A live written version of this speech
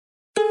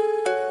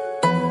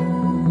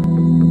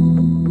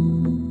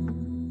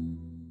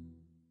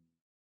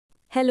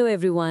Hello,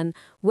 everyone.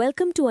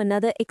 Welcome to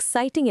another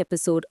exciting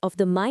episode of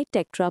the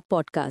myTectra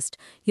podcast,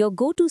 your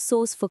go to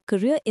source for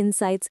career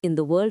insights in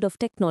the world of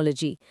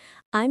technology.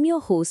 I'm your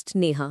host,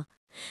 Neha.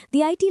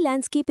 The IT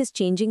landscape is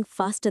changing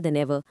faster than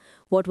ever.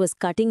 What was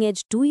cutting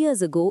edge 2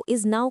 years ago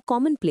is now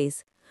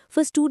commonplace.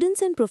 For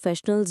students and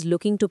professionals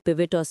looking to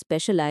pivot or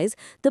specialize,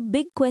 the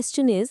big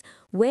question is,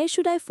 where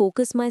should I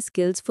focus my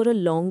skills for a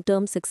long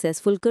term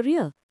successful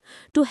career?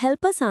 To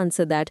help us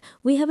answer that,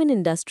 we have an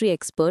industry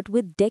expert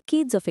with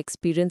decades of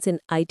experience in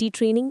IT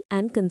training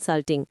and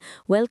consulting.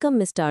 Welcome,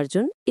 Mr.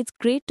 Arjun. It's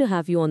great to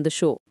have you on the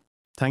show.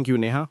 Thank you,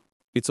 Neha.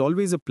 It's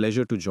always a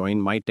pleasure to join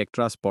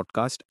myTectra's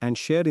podcast and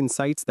share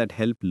insights that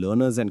help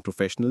learners and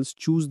professionals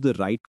choose the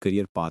right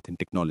career path in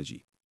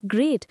technology.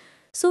 Great.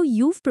 So,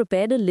 you've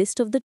prepared a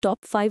list of the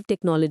top 5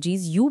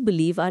 technologies you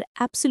believe are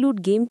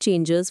absolute game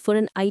changers for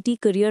an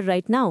IT career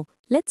right now.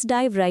 Let's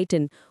dive right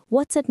in.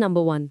 What's at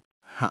number 1?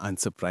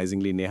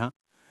 Unsurprisingly, Neha.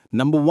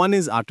 Number one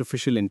is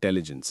artificial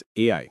intelligence,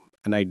 AI.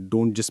 And I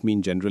don't just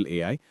mean general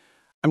AI.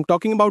 I'm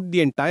talking about the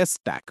entire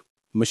stack.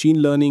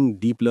 Machine learning,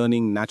 deep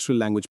learning, natural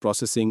language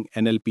processing,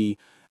 NLP,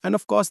 and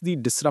of course the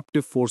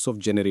disruptive force of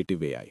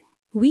generative AI.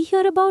 We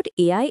hear about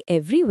AI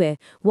everywhere.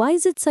 Why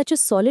is it such a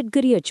solid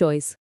career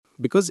choice?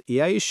 Because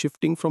AI is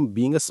shifting from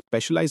being a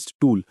specialized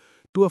tool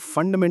to a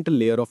fundamental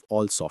layer of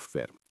all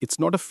software. It's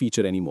not a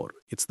feature anymore,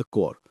 it's the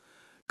core.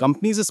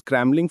 Companies are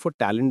scrambling for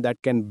talent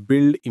that can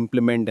build,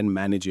 implement, and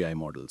manage AI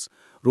models.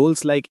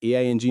 Roles like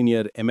AI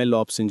engineer, ML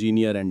ops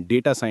engineer, and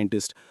data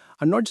scientist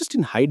are not just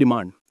in high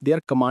demand, they are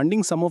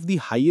commanding some of the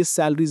highest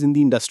salaries in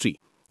the industry.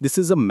 This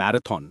is a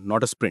marathon,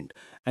 not a sprint,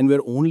 and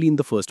we're only in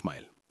the first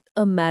mile.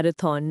 A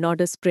marathon,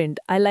 not a sprint.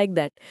 I like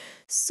that.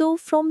 So,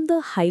 from the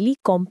highly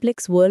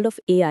complex world of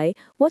AI,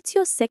 what's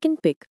your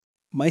second pick?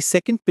 My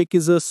second pick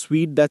is a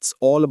suite that's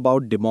all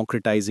about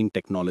democratizing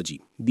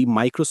technology, the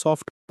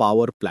Microsoft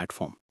Power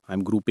Platform.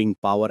 I'm grouping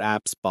Power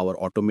Apps, Power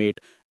Automate,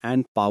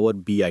 and Power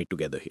BI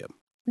together here.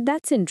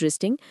 That's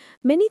interesting.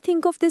 Many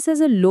think of this as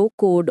a low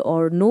code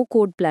or no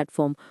code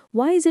platform.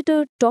 Why is it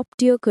a top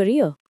tier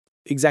career?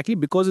 Exactly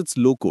because it's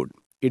low code.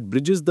 It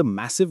bridges the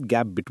massive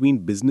gap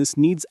between business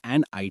needs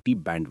and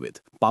IT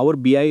bandwidth. Power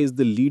BI is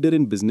the leader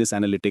in business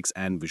analytics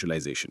and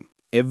visualization.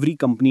 Every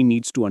company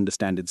needs to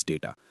understand its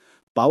data.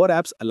 Power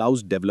Apps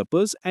allows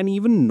developers and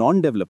even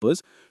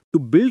non-developers to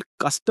build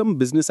custom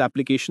business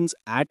applications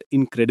at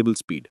incredible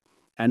speed.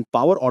 And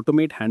Power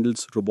Automate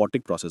handles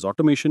robotic process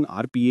automation,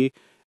 RPA,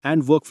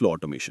 and workflow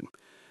automation.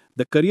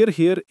 The career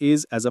here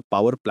is as a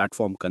Power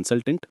Platform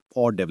consultant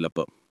or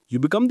developer. You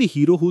become the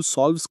hero who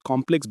solves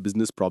complex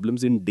business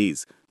problems in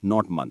days,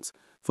 not months.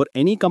 For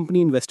any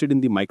company invested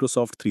in the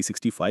Microsoft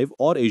 365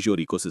 or Azure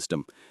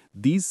ecosystem,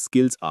 these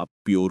skills are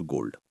pure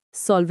gold.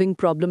 Solving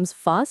problems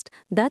fast,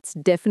 that's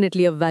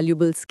definitely a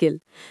valuable skill.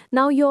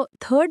 Now, your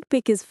third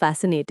pick is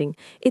fascinating.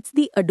 It's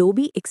the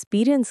Adobe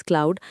Experience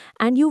Cloud,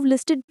 and you've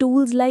listed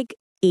tools like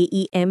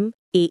AEM,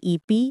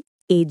 AEP,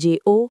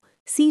 AJO,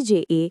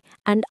 CJA,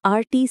 and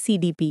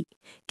RT-CDP.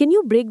 Can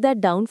you break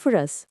that down for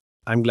us?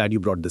 I'm glad you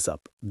brought this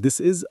up. This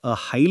is a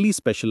highly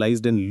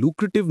specialized and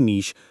lucrative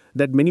niche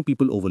that many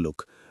people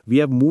overlook. We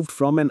have moved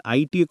from an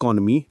IT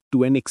economy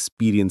to an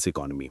experience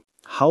economy.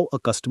 How a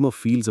customer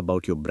feels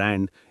about your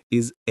brand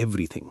is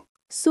everything.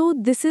 So,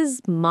 this is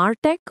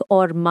MarTech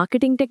or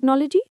marketing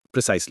technology?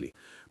 Precisely.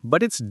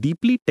 But it's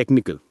deeply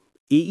technical.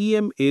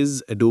 AEM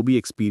is Adobe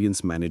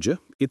Experience Manager.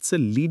 It's a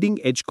leading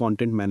edge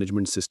content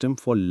management system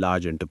for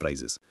large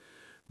enterprises.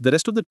 The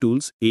rest of the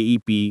tools,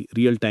 AEP,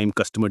 Real-Time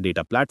Customer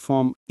Data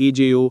Platform,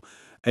 AJO,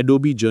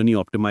 Adobe Journey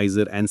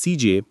Optimizer, and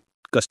CJA,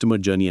 Customer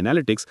Journey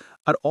Analytics,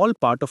 are all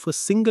part of a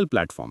single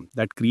platform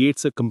that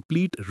creates a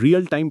complete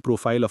real-time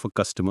profile of a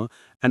customer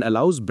and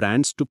allows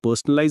brands to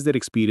personalize their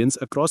experience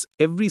across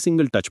every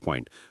single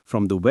touchpoint,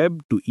 from the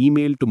web to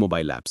email to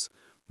mobile apps.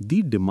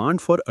 The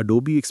demand for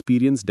Adobe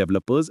Experience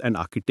developers and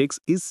architects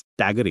is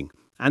staggering,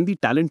 and the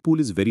talent pool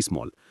is very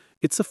small.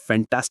 It's a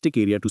fantastic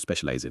area to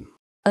specialize in.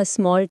 A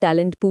small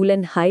talent pool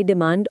and high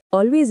demand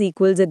always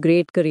equals a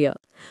great career.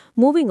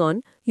 Moving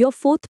on, your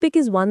fourth pick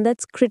is one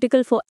that's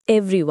critical for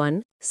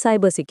everyone,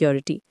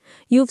 cybersecurity.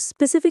 You've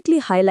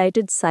specifically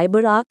highlighted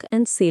CyberArk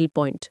and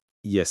SailPoint.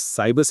 Yes,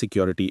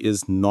 cybersecurity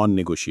is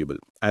non-negotiable.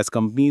 As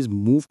companies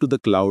move to the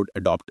cloud,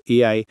 adopt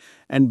AI,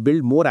 and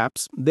build more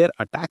apps, their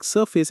attack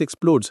surface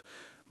explodes.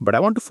 But I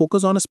want to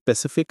focus on a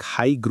specific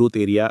high-growth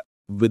area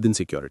within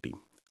security: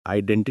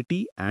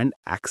 identity and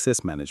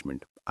access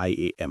management,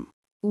 IAM.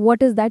 What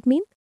does that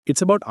mean?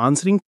 It's about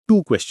answering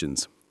two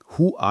questions.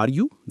 Who are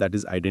you? That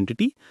is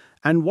identity.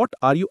 And what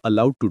are you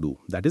allowed to do?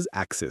 That is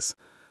access.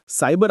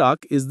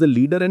 CyberArk is the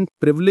leader in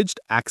privileged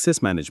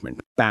access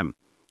management, PAM.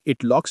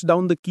 It locks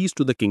down the keys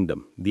to the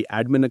kingdom, the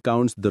admin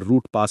accounts, the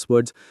root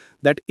passwords,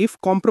 that if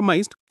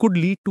compromised could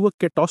lead to a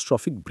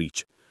catastrophic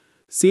breach.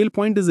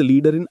 SailPoint is a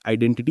leader in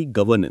identity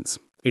governance.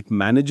 It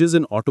manages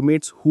and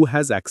automates who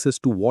has access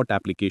to what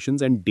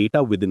applications and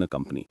data within a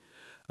company.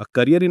 A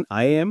career in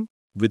IAM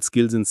with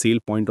skills in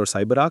SailPoint or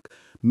CyberArk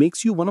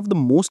makes you one of the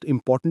most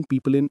important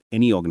people in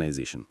any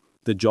organization.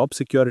 The job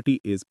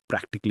security is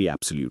practically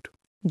absolute.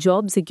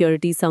 Job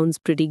security sounds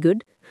pretty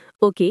good.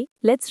 Okay,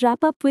 let's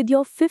wrap up with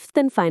your fifth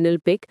and final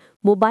pick,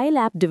 mobile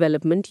app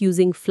development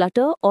using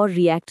Flutter or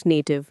React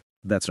Native.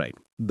 That's right.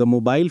 The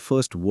mobile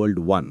first world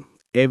won.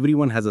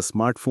 Everyone has a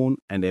smartphone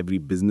and every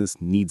business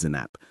needs an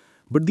app.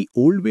 But the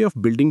old way of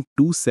building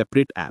two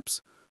separate apps,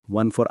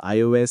 one for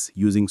iOS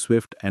using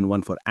Swift and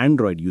one for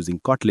Android using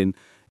Kotlin,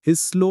 is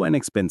slow and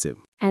expensive.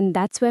 And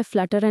that's where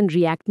Flutter and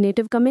React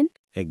Native come in?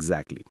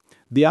 Exactly.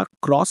 They are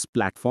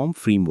cross-platform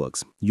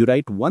frameworks. You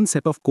write one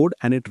set of code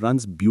and it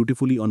runs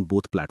beautifully on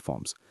both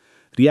platforms.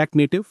 React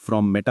Native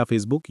from Meta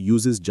Facebook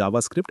uses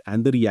JavaScript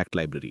and the React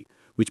library,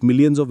 which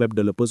millions of web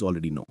developers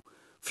already know.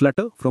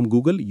 Flutter from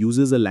Google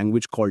uses a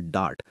language called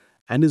Dart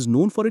and is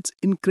known for its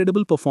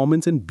incredible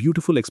performance and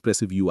beautiful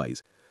expressive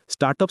UIs.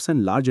 Startups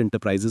and large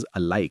enterprises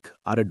alike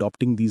are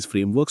adopting these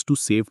frameworks to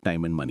save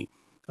time and money.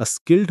 A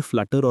skilled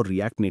Flutter or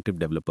React Native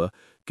developer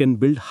can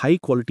build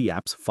high-quality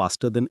apps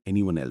faster than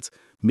anyone else,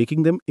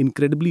 making them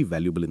incredibly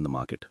valuable in the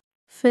market.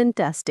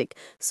 Fantastic.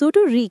 So to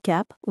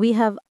recap, we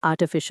have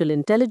artificial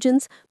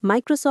intelligence,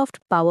 Microsoft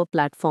Power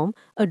Platform,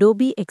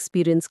 Adobe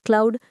Experience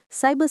Cloud,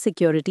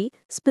 cybersecurity,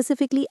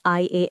 specifically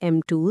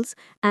IAM tools,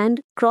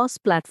 and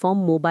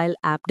cross-platform mobile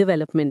app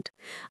development.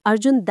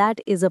 Arjun, that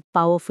is a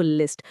powerful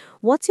list.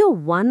 What's your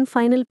one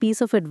final piece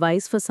of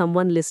advice for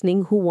someone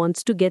listening who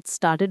wants to get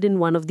started in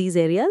one of these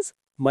areas?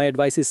 My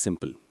advice is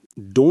simple.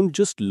 Don't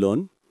just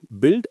learn,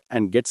 build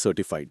and get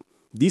certified.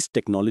 These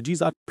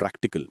technologies are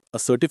practical. A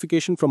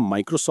certification from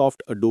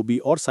Microsoft,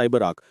 Adobe or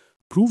CyberArk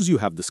proves you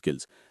have the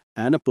skills.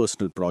 And a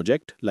personal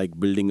project, like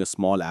building a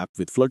small app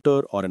with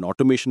Flutter or an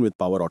automation with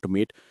Power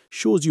Automate,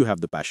 shows you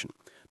have the passion.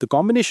 The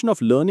combination of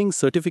learning,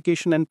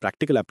 certification and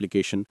practical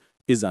application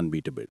is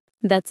unbeatable.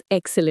 That's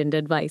excellent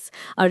advice.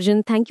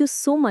 Arjun, thank you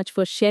so much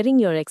for sharing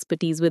your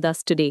expertise with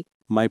us today.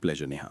 My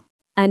pleasure, Neha.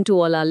 And to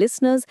all our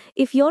listeners,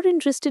 if you're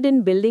interested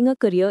in building a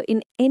career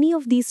in any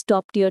of these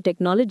top-tier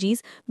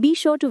technologies, be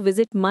sure to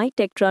visit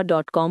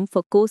myTectra.com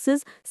for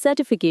courses,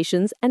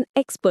 certifications, and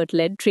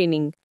expert-led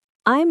training.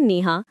 I'm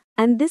Neha,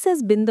 and this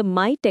has been the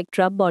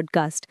myTectra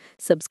podcast.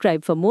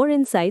 Subscribe for more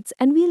insights,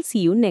 and we'll see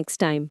you next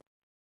time.